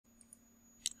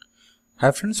Hi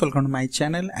friends, welcome to my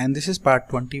channel, and this is part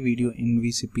 20 video in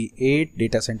VCP8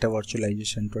 data center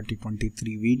virtualization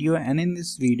 2023 video. And in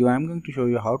this video I'm going to show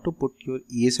you how to put your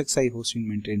ESXi host in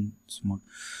maintenance mode.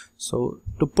 So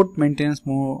to put maintenance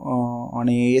mode on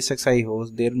a ESXi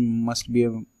host, there must be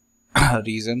a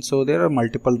reason. So there are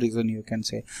multiple reasons you can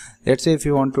say. Let's say if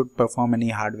you want to perform any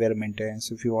hardware maintenance,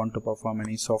 if you want to perform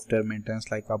any software maintenance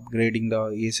like upgrading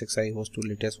the ESXi host to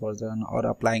latest version or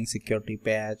applying security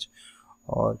patch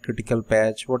or critical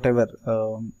patch, whatever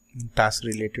task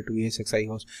related to ESXi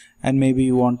host, and maybe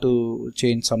you want to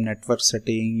change some network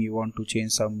setting, you want to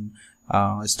change some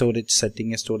storage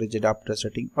setting, a storage adapter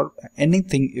setting, or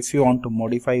anything. If you want to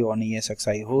modify on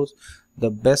ESXi host,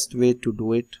 the best way to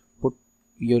do it, put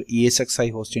your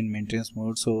ESXi host in maintenance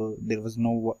mode, so there was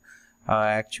no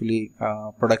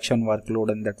production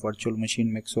workload in that virtual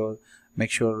machine. Make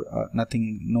sure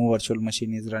no virtual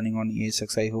machine is running on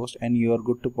ESXi host, and you are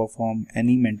good to perform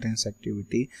any maintenance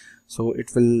activity, so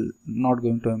it will not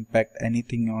going to impact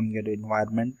anything on your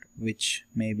environment which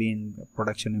may be in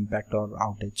production impact or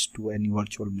outage to any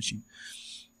virtual machine.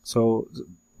 So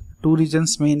two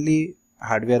reasons mainly: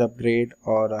 hardware upgrade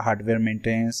or hardware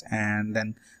maintenance, and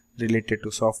then related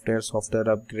to software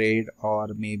upgrade, or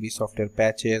maybe software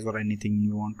patches or anything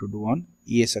you want to do on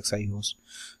ESXi host.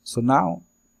 So now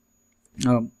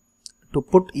to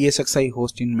put ESXi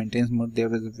host in maintenance mode,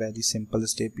 there is a very simple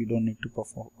step. You don't need to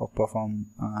perform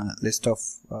list of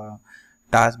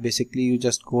tasks. Basically you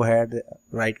just go ahead,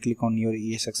 right click on your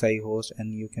ESXi host,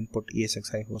 and you can put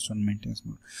ESXi host on maintenance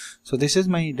mode. So this is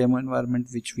my demo environment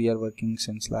which we are working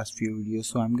since last few videos,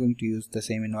 so I'm going to use the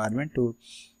same environment to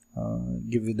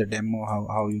give you the demo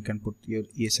how you can put your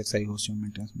ESXi host in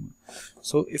maintenance mode.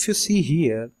 So if you see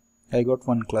here, I got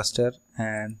one cluster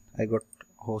and I got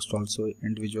host also,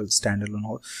 individual standalone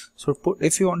host. So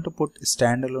if you want to put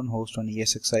standalone host on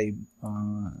ESXi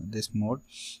this mode,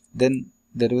 then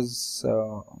there is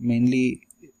mainly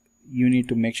you need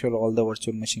to make sure all the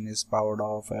virtual machine is powered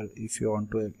off, if you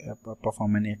want to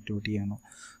perform any activity,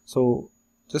 So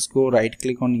just go right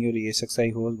click on your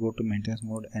ESXi host, go to maintenance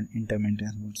mode and enter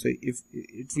maintenance mode. So if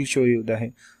it will show you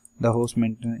the host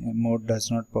maintenance mode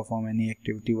does not perform any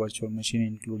activity virtual machine,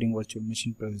 including virtual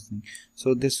machine provisioning.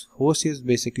 So this host is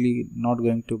basically not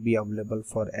going to be available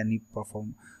for any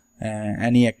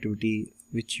activity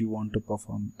which you want to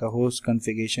perform. The host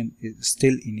configuration is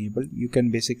still enabled. You can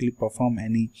basically perform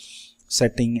any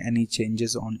setting, any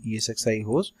changes on ESXi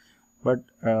host, but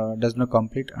does not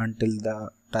complete until the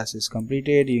task is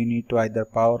completed. You need to either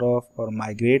power off or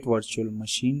migrate virtual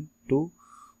machine to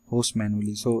host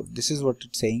manually. So this is what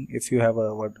it's saying. If you have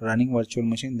a running virtual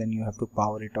machine, then you have to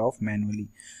power it off manually.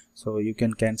 So you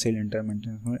can cancel enter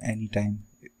maintenance mode anytime.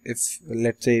 If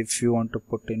let's say if you want to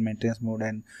put in maintenance mode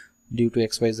and due to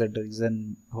XYZ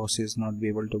reason host is not be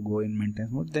able to go in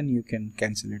maintenance mode, then you can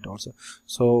cancel it also.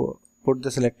 So put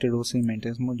the selected host in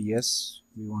maintenance mode. Yes,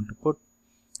 we want to put.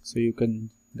 So you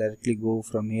can directly go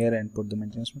from here and put the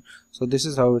maintenance mode. So this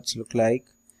is how it's look like.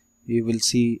 You will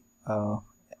see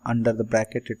under the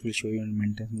bracket it will show you in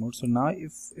maintenance mode. So now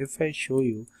if I show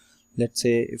you, let's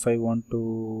say if you want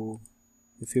to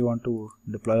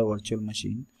deploy a virtual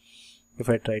machine, if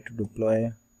I try to deploy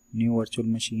a new virtual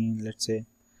machine, let's say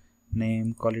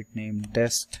call it name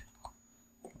test,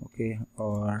 okay,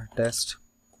 or test,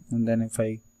 and then if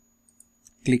I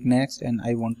click next and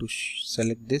I want to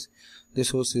select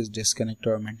this host is disconnected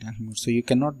or maintenance mode, so you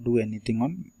cannot do anything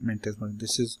on maintenance mode.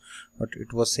 This is what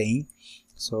it was saying.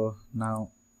 So now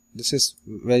this is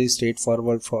very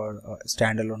straightforward for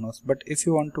standalone host, but if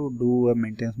you want to do a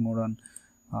maintenance mode on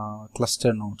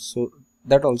cluster nodes, so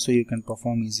that also you can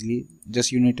perform easily.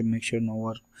 Just you need to make sure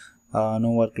no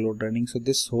workload running. So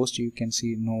this host you can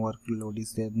see no workload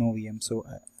is there, no VM. So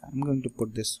I'm going to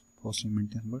put this host in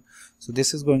maintenance mode. So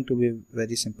this is going to be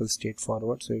very simple,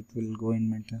 straightforward. So it will go in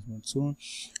maintenance mode soon.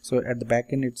 So at the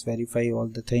back end it's verify all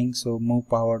the things. So move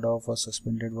powered off or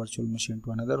suspended virtual machine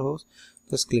to another host.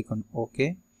 Just click on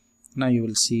OK. Now you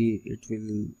will see it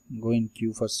will go in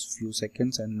queue for few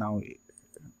seconds, and now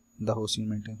the host in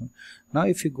maintenance mode. Now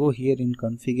if you go here in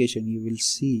configuration, you will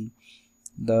see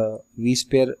the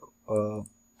vSphere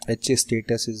HA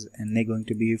status is going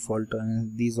to be default,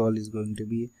 and these all is going to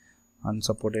be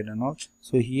unsupported and all.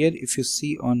 So here if you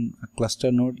see on a cluster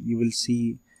node, you will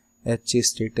see HA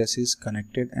status is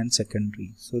connected and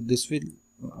secondary. So this will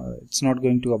it's not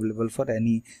going to available for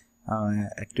any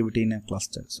activity in a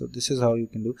cluster. So this is how you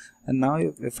can do. And now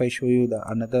if I show you the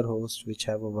another host which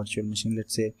have a virtual machine,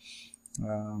 let's say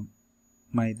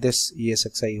this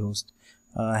ESXi host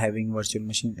having virtual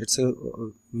machine, it's a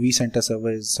vCenter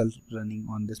server is self running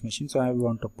on this machine, so I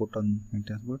want to put on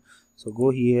maintenance mode. So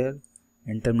go here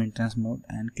enter maintenance mode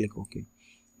and click OK.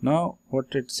 Now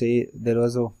what it say, there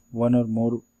was a one or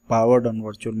more powered on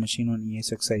virtual machine on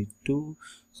ESXi 2.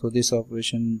 So this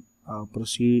operation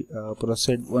proceed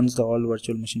once the all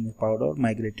virtual machine is powered or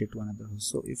migrated to another host.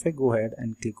 So if I go ahead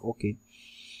and click OK,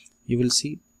 you will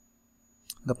see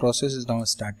the process is now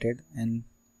started, and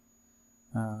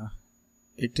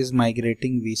it is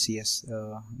migrating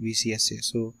VCSA.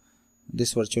 So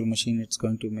this virtual machine, it's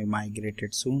going to be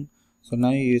migrated soon. So now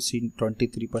you see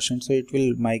 23%. So it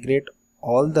will migrate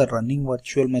all the running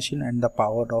virtual machine and the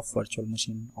powered off virtual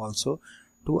machine also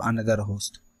to another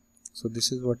host. So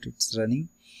this is what it's running.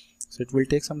 So it will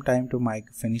take some time to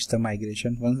finish the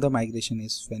migration. Once the migration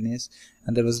is finished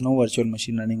and there was no virtual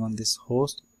machine running on this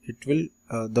host, it will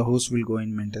the host will go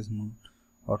in maintenance mode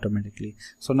automatically.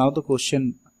 So now the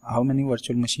question, how many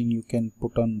virtual machine you can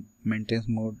put on maintenance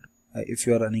mode if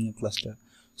you are running a cluster?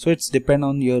 So it's depend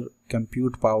on your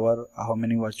compute power, how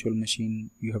many virtual machine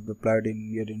you have deployed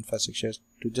in your infrastructure.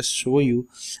 To just show you,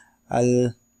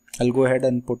 I'll go ahead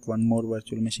and put one more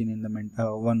virtual machine in the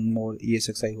one more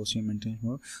ESXi host in maintenance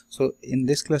mode. So in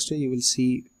this cluster you will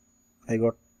see I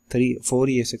got 4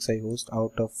 ESXi hosts,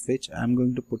 out of which I'm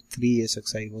going to put 3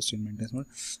 ESXi hosts in maintenance mode,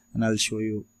 and I'll show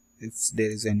you if there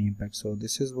is any impact. So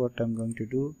this is what I'm going to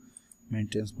do,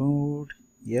 maintenance mode,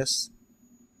 yes,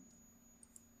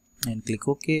 and click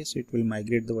OK. So it will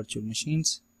migrate the virtual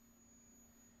machines.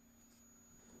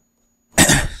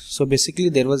 So basically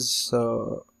there was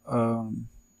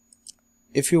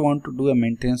if you want to do a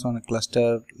maintenance on a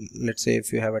cluster, let's say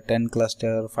if you have a 10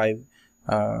 cluster,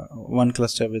 1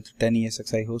 cluster with 10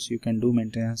 ESXi hosts, you can do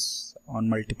maintenance on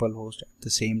multiple hosts at the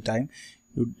same time.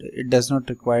 It does not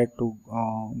require to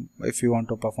if you want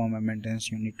to perform a maintenance,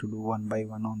 you need to do one by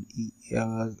one on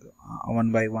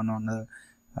the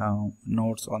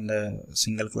nodes on the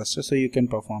single cluster. So you can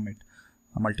perform it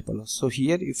multiple hosts. So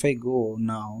here if I go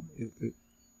now,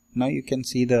 now you can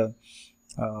see the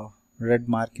red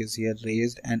mark is here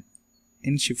raised and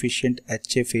insufficient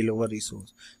HA failover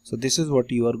resource. So this is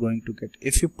what you are going to get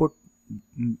if you put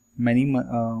many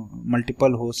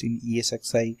multiple hosts in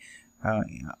ESXi,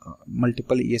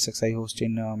 multiple ESXi hosts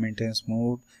in maintenance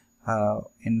mode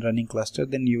in running cluster.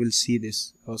 Then you will see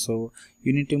this. So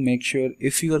you need to make sure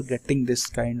if you are getting this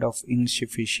kind of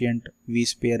insufficient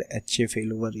vSphere HA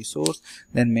failover resource,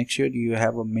 then make sure you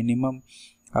have a minimum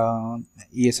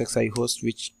ESXi host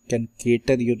which can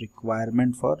cater your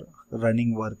requirement for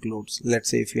running workloads. Let's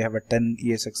say if you have a 10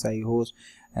 ESXi host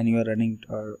and you are running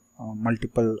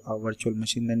multiple virtual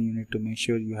machine, then you need to make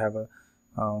sure you have a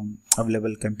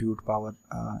available compute power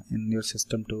in your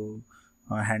system to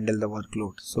handle the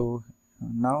workload. So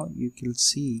now you can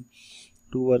see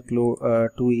two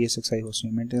ESXi hosts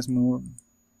in maintenance mode.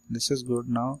 This is good.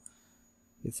 Now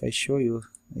if I show you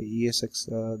the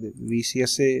the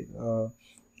VCSA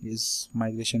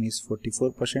migration is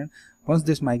 44%. Once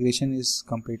this migration is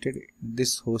completed,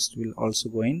 this host will also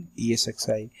go in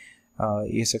ESXi.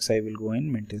 ESXi will go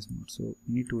in maintenance mode. So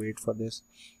you need to wait for this.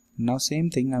 Now same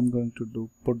thing I'm going to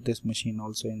do, put this machine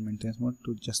also in maintenance mode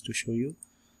just to show you.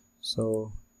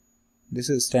 So this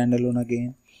is standalone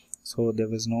again. So there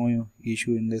was no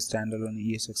issue in this standalone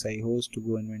ESXi host to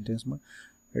go in maintenance mode.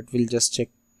 It will just check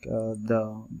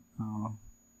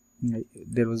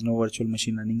there was no virtual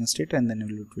machine running state, and then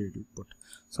it will put.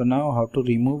 So now how to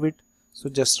remove it? So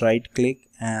just right click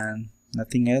and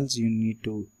nothing else. You need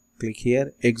to click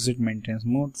here, exit maintenance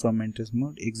mode. From maintenance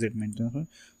mode, exit maintenance mode.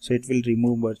 So it will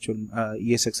remove virtual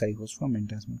ESXi host from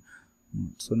maintenance mode.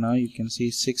 So now you can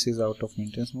see 6 is out of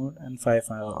maintenance mode and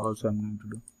 5 also I'm going to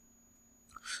do.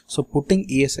 So putting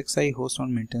ESXi host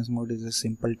on maintenance mode is a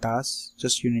simple task.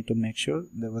 Just you need to make sure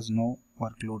there was no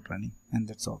workload running, and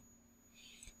that's all.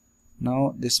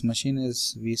 Now this machine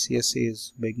is VCSA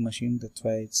is big machine, that's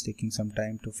why it's taking some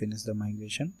time to finish the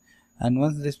migration. And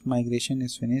once this migration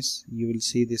is finished, you will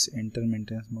see this enter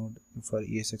maintenance mode for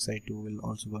ESXi 2 will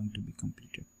also going to be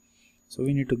completed. So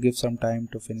we need to give some time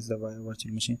to finish the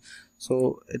virtual machine.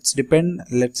 So it's depend,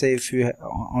 let's say if you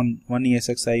on one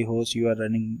ESXi host you are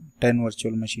running 10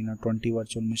 virtual machine or 20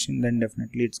 virtual machine, then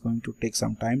definitely it's going to take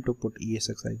some time to put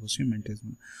ESXi host in maintenance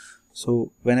mode.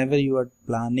 So whenever you are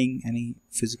planning any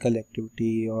physical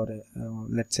activity or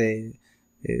let's say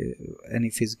any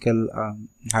physical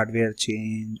hardware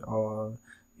change, or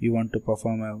you want to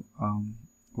perform a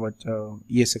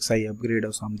ESXi upgrade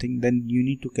or something, then you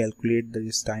need to calculate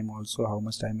this time also, how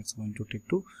much time it's going to take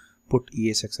to put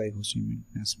ESXi host in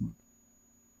maintenance mode.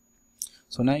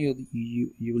 So now you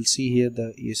will see here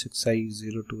the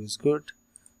ESXi 02 is good.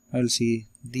 I will see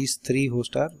these 3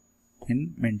 hosts are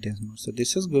in maintenance mode. So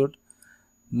this is good.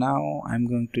 Now I'm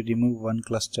going to remove one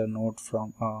cluster node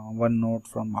from one node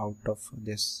from out of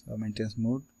this maintenance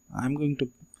mode. I'm going to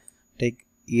take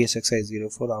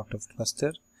ESXi 04 out of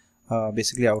cluster,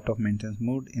 basically out of maintenance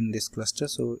mode in this cluster.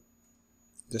 So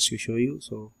just to show you,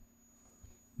 so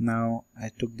now I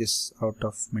took this out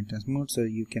of maintenance mode, so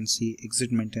you can see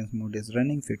exit maintenance mode is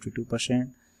running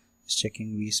 52%. It's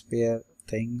checking vSphere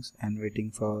things and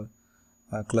waiting for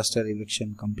cluster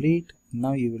eviction complete.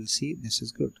 Now you will see this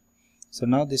is good. So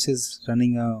now this is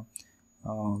running a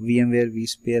VMware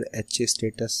vSphere HA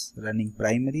status running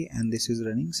primary, and this is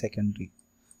running secondary.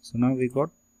 So now we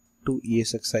got 2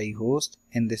 ESXi hosts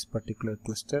in this particular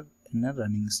cluster in a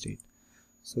running state.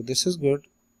 So this is good.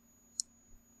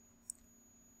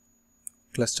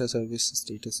 Cluster service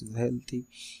status is healthy.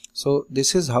 So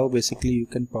this is how basically you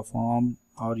can perform,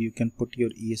 or you can put your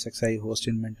ESXi host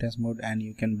in maintenance mode and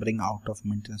you can bring out of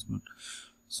maintenance mode.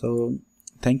 So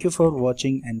thank you for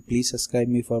watching, and please subscribe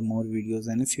me for more videos.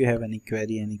 And if you have any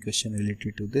query, any question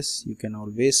related to this, you can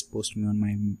always post me on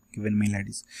my given mail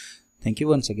IDs. Thank you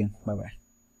once again. Bye bye.